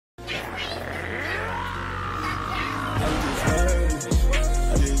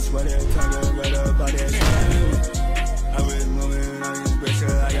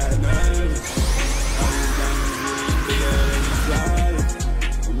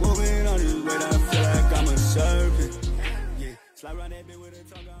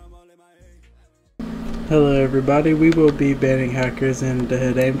Hello everybody, we will be banning hackers in the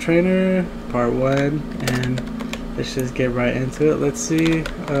Hood Aim Trainer, part 1, and let's just get right into it. Let's see,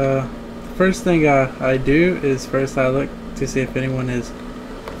 first thing I do is first I look to see if anyone is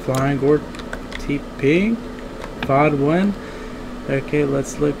flying or TPing. FOD1. Okay,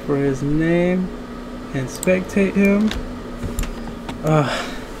 let's look for his name and spectate him.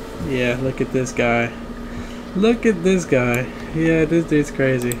 Yeah, look at this guy. Look at this guy. Yeah, this dude's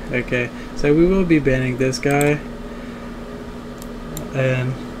crazy. Okay, so we will be banning this guy.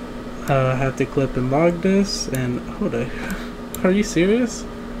 And have to clip and log this. And hold on. Are you serious?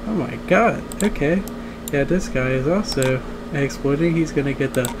 Oh my god. Okay. Yeah, this guy is also exploiting. He's gonna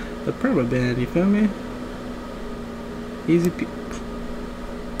get the perma ban, you feel me? Easy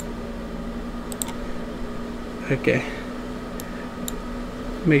okay.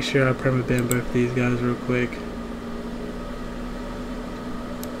 Make sure I perma ban both these guys real quick.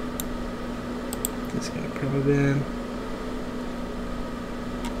 This guy perma ban.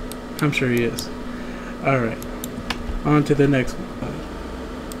 I'm sure he is. Alright. On to the next one.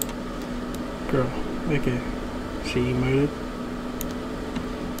 Girl. Okay. She emoted.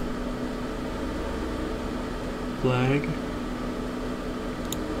 Flag.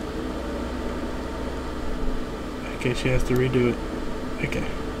 Okay, she has to redo it. Okay.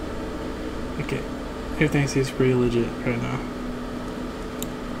 Okay. Everything seems pretty legit right now.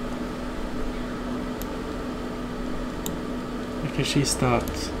 Okay, she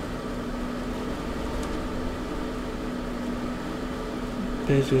stopped.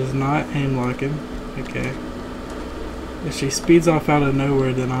 Bitch is not aim locking. Okay. If she speeds off out of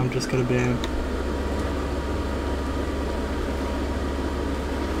nowhere, then I'm just gonna ban.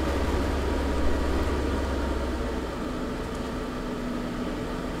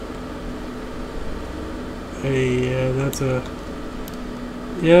 Hey, yeah, that's a...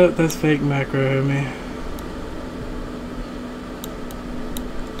 yeah, that's fake macro, homie.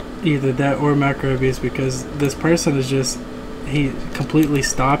 Either that or macro abuse, because this person is just... he completely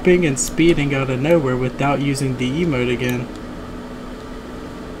stopping and speeding out of nowhere without using the emote again.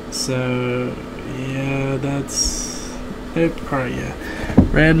 So, yeah, that's... alright, yeah.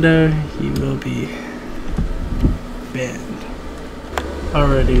 Rando, he will be banned.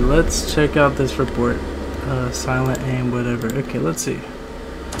 Alrighty, let's check out this report. Silent aim, whatever. Okay, let's see.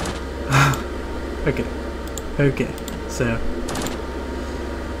 Okay. Okay, so.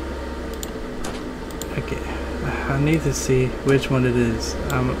 Okay. I need to see which one it is.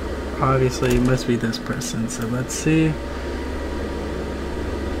 Obviously, it must be this person. So let's see.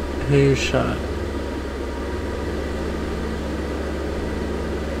 Who shot?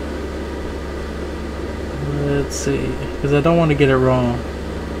 Let's see. Because I don't want to get it wrong.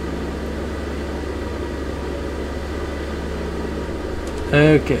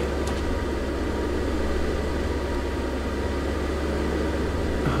 Okay.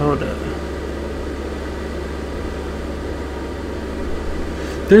 Hold up.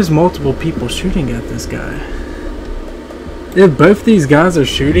 There's multiple people shooting at this guy. If both these guys are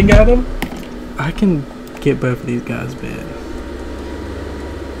shooting at him, I can get both of these guys banned.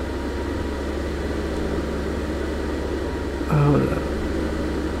 Hold up.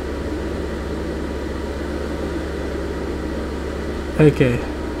 Okay,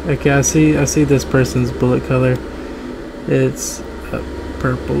 okay, I see this person's bullet color. It's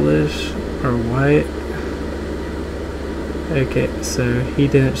purplish or white. Okay, so he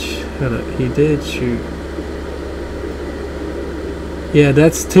didn't hold up, he did shoot. Yeah,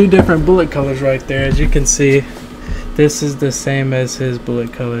 that's two different bullet colors right there. As you can see, this is the same as his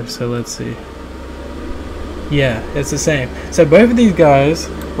bullet color, so let's see. Yeah, it's the same. So both of these guys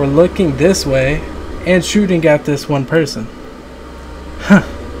were looking this way and shooting at this one person. Huh,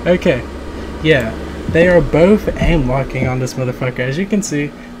 okay, yeah, they are both aim locking on this motherfucker. As you can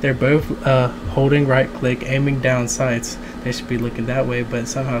see, they're both holding right click, aiming down sights. They should be looking that way, but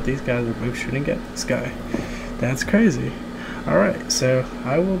somehow these guys are both shooting at this guy. That's crazy. Alright, so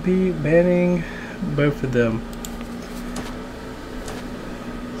I will be banning both of them.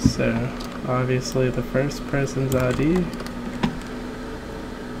 So, obviously the first person's ID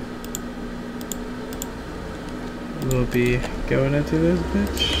will be going into this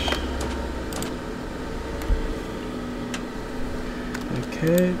bitch.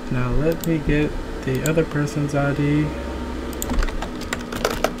 Okay, now let me get the other person's ID.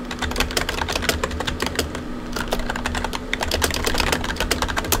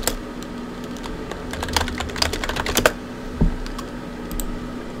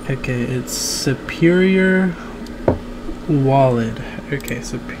 Okay, it's Superior Wallet. Okay,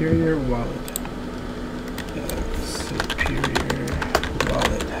 Superior Wallet. Superior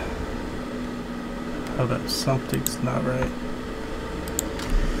Wallet. Hold up, something's not right.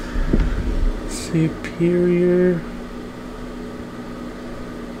 Superior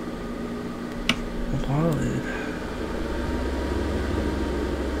wallet.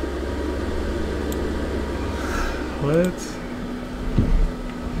 What?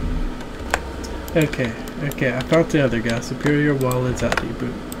 Okay, I found the other guy. Superior Wallets at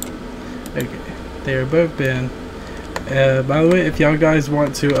Reboot. Okay, they are both banned. By the way, if y'all guys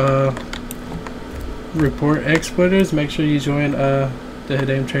want to report exploiters, make sure you join the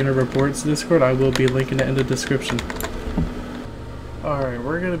Hidden Trainer Reports Discord. I will be linking it in the description. Alright,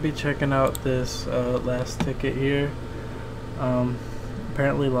 we're gonna be checking out this last ticket here.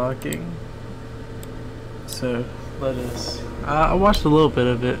 Apparently locking. So let us. I watched a little bit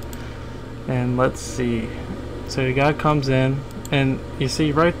of it. And let's see. So the guy comes in, and you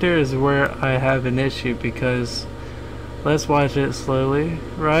see right there is where I have an issue, because let's watch it slowly,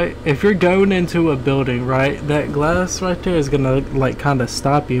 right? If you're going into a building, right, that glass right there is gonna like kind of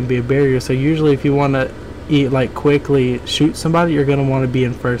stop you and be a barrier. So usually if you want to like quickly shoot somebody, you're gonna want to be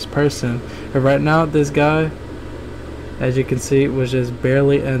in first person. And right now this guy, as you can see, was just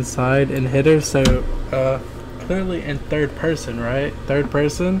barely inside and hit her. So clearly in third person, right? Third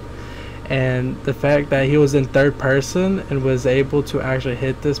person. And the fact that he was in third person and was able to actually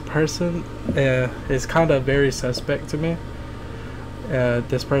hit this person is kind of very suspect to me.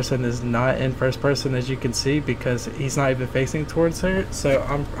 This person is not in first person, as you can see, because he's not even facing towards her. So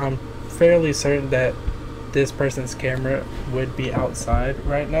I'm fairly certain that this person's camera would be outside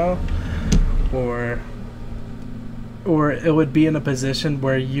right now, or it would be in a position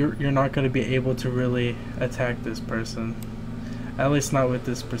where you're not going to be able to really attack this person, at least not with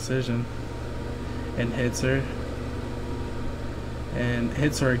this precision. And hits her, and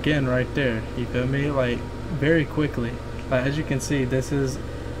hits her again right there, you feel me? Like very quickly. Like, as you can see, this is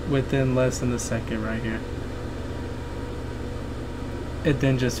within less than a second right here. It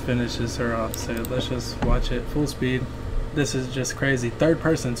then just finishes her off. So let's just watch it full speed. This is just crazy. Third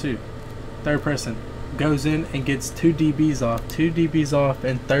person too. Third person goes in and gets 2 DBs off. 2 DBs off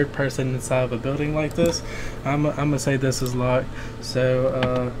and third person inside of a building like this. I'm gonna say this is locked.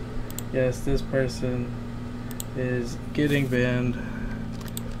 So yes, this person is getting banned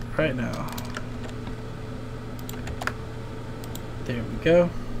right now. There we go.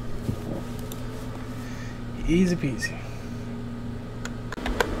 Easy peasy.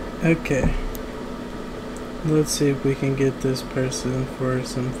 Okay. Let's see if we can get this person for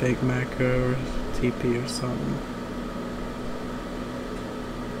some fake macro or TP or something.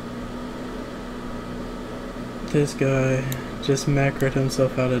 This guy just macroed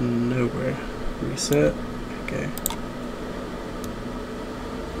himself out of nowhere. Reset. Okay.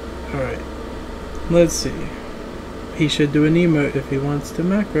 Alright. Let's see. He should do an emote if he wants to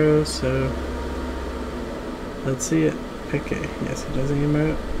macro, so let's see it. Okay, yes, he does an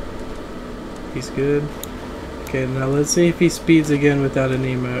emote. He's good. Okay, now let's see if he speeds again without an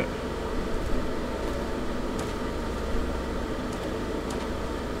emote.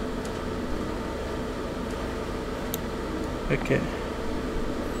 Okay.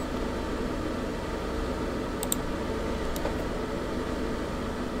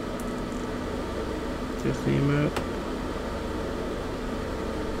 There's the emote.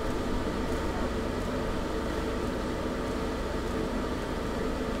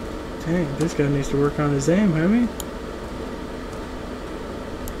 Dang, this guy needs to work on his aim, homie.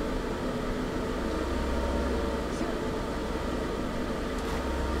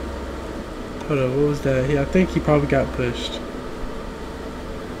 Hold up, what was that? Yeah, I think he probably got pushed.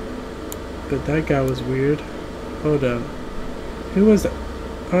 But that guy was weird. Hold up. Who was that?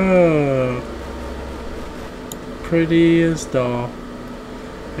 Oh. Prettiest doll.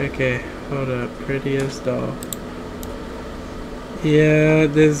 Okay, hold up. Prettiest doll. Yeah,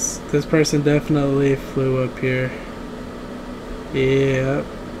 this person definitely flew up here. Yep.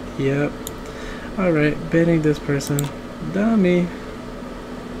 Yep. Alright, banning this person. Dummy.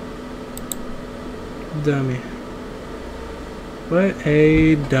 Dummy. What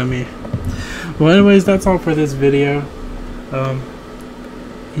a dummy. Well, anyways, that's all for this video.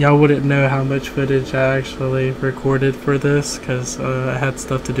 Y'all wouldn't know how much footage I actually recorded for this, because I had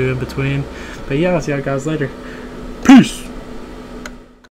stuff to do in between. But yeah, I'll see y'all guys later.